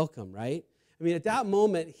welcome, right? I mean, at that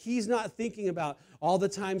moment, he's not thinking about all the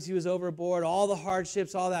times he was overboard, all the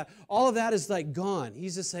hardships, all that. All of that is gone.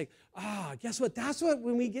 He's just guess what? That's what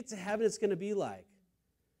when we get to heaven, it's going to be like.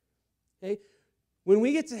 Okay? When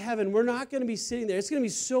we get to heaven, we're not going to be sitting there. It's going to be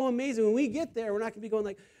so amazing. When we get there, we're not going to be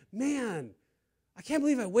going man, I can't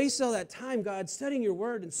believe I wasted all that time, God, studying your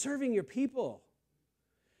word and serving your people.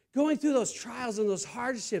 Going through those trials and those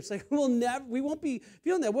hardships. We won't be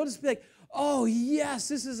feeling that. We'll just be oh, yes,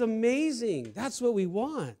 this is amazing. That's what we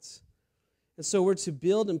want. And so we're to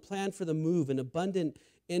build and plan for the move, an abundant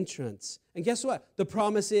entrance. And guess what? The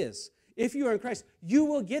promise is, if you are in Christ, you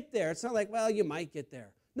will get there. It's not you might get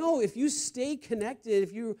there. No, if you stay connected,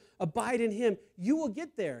 if you abide in Him, you will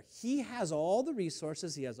get there. He has all the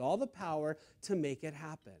resources. He has all the power to make it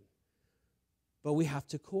happen. But we have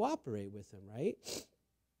to cooperate with Him, right?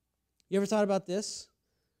 You ever thought about this?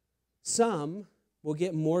 Some will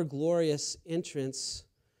get more glorious entrance,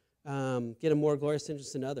 get a more glorious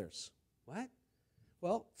entrance than others. What?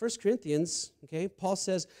 Well, 1 Corinthians, okay, Paul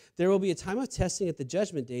says, there will be a time of testing at the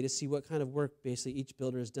judgment day to see what kind of work basically each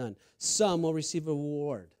builder has done. Some will receive a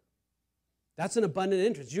reward. That's an abundant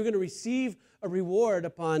entrance. You're going to receive a reward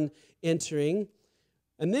upon entering.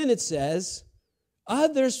 And then it says,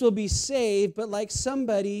 others will be saved, but like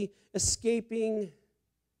somebody escaping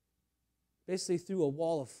basically through a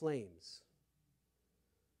wall of flames.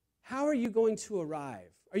 How are you going to arrive?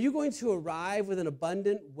 Are you going to arrive with an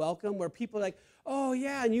abundant welcome where people are oh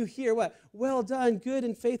yeah, and you hear what? Well done, good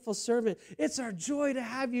and faithful servant. It's our joy to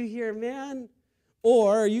have you here, man.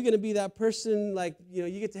 Or are you going to be that person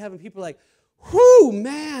you get to heaven, people are whoo,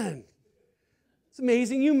 man, it's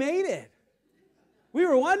amazing you made it. We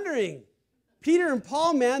were wondering. Peter and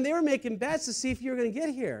Paul, man, they were making bets to see if you were going to get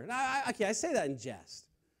here. And I say that in jest.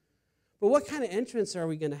 But what kind of entrance are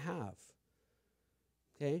we going to have?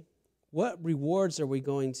 Okay? What rewards are we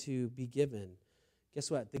going to be given?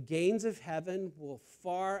 Guess what? The gains of heaven will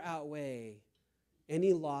far outweigh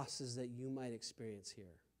any losses that you might experience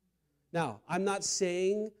here. Now, I'm not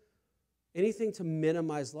saying anything to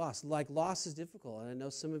minimize loss. Like, loss is difficult, and I know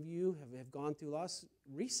some of you have gone through loss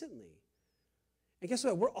recently. And guess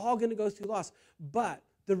what? We're all going to go through loss. But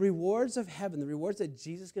the rewards of heaven, the rewards that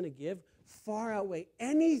Jesus is going to give, far outweigh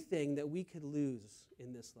anything that we could lose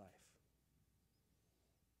in this life.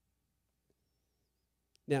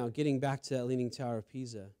 Now, getting back to that Leaning Tower of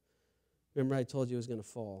Pisa, remember I told you it was going to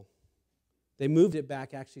fall. They moved it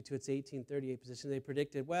back actually to its 1838 position. They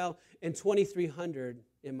predicted, well, in 2300,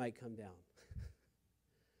 it might come down.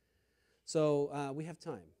 So we have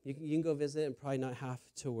time. You can go visit and probably not have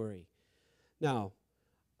to worry. Now,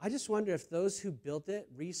 I just wonder if those who built it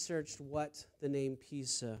researched what the name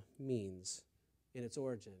Pisa means in its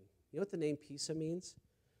origin. You know what the name Pisa means?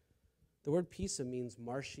 The word Pisa means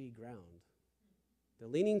marshy ground. The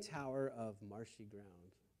Leaning Tower of marshy ground.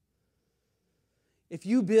 If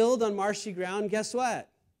you build on marshy ground, guess what?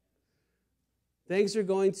 Things are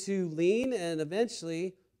going to lean and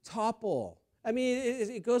eventually topple. I mean,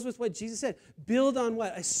 it goes with what Jesus said. Build on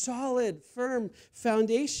what? A solid, firm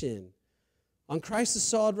foundation. On Christ the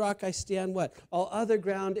solid rock I stand, what? All other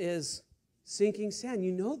ground is sinking sand.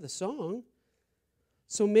 You know the song.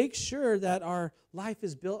 So make sure that our life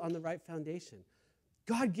is built on the right foundation.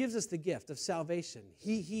 God gives us the gift of salvation.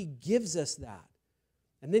 He gives us that.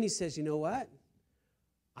 And then he says, you know what?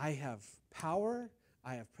 I have power,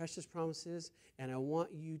 I have precious promises, and I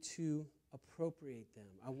want you to appropriate them.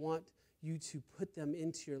 I want you to put them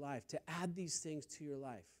into your life, to add these things to your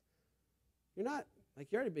life. You're not, like,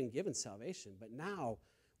 you've already been given salvation, but now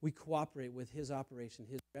we cooperate with his operation,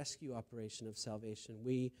 his rescue operation of salvation.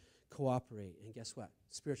 We cooperate, and guess what?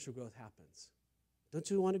 Spiritual growth happens. Don't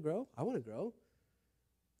you want to grow? I want to grow.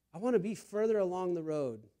 I want to be further along the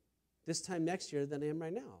road this time next year than I am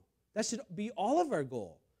right now. That should be all of our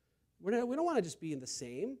goal. We don't want to just be in the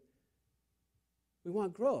same. We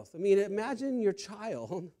want growth. I mean, imagine your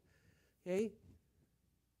child, okay,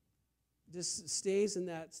 just stays in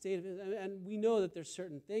that state of, and we know that there's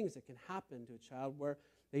certain things that can happen to a child where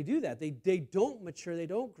they do that. They don't mature, they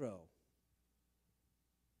don't grow.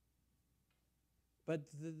 But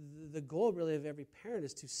the goal really of every parent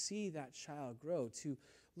is to see that child grow, to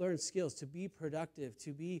learn skills, to be productive,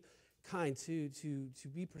 to be kind, to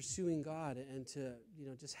be pursuing God, and to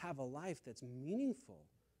just have a life that's meaningful.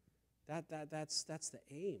 That's the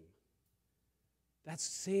aim.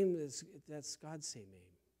 That's God's same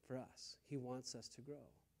aim for us. He wants us to grow.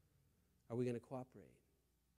 Are we going to cooperate?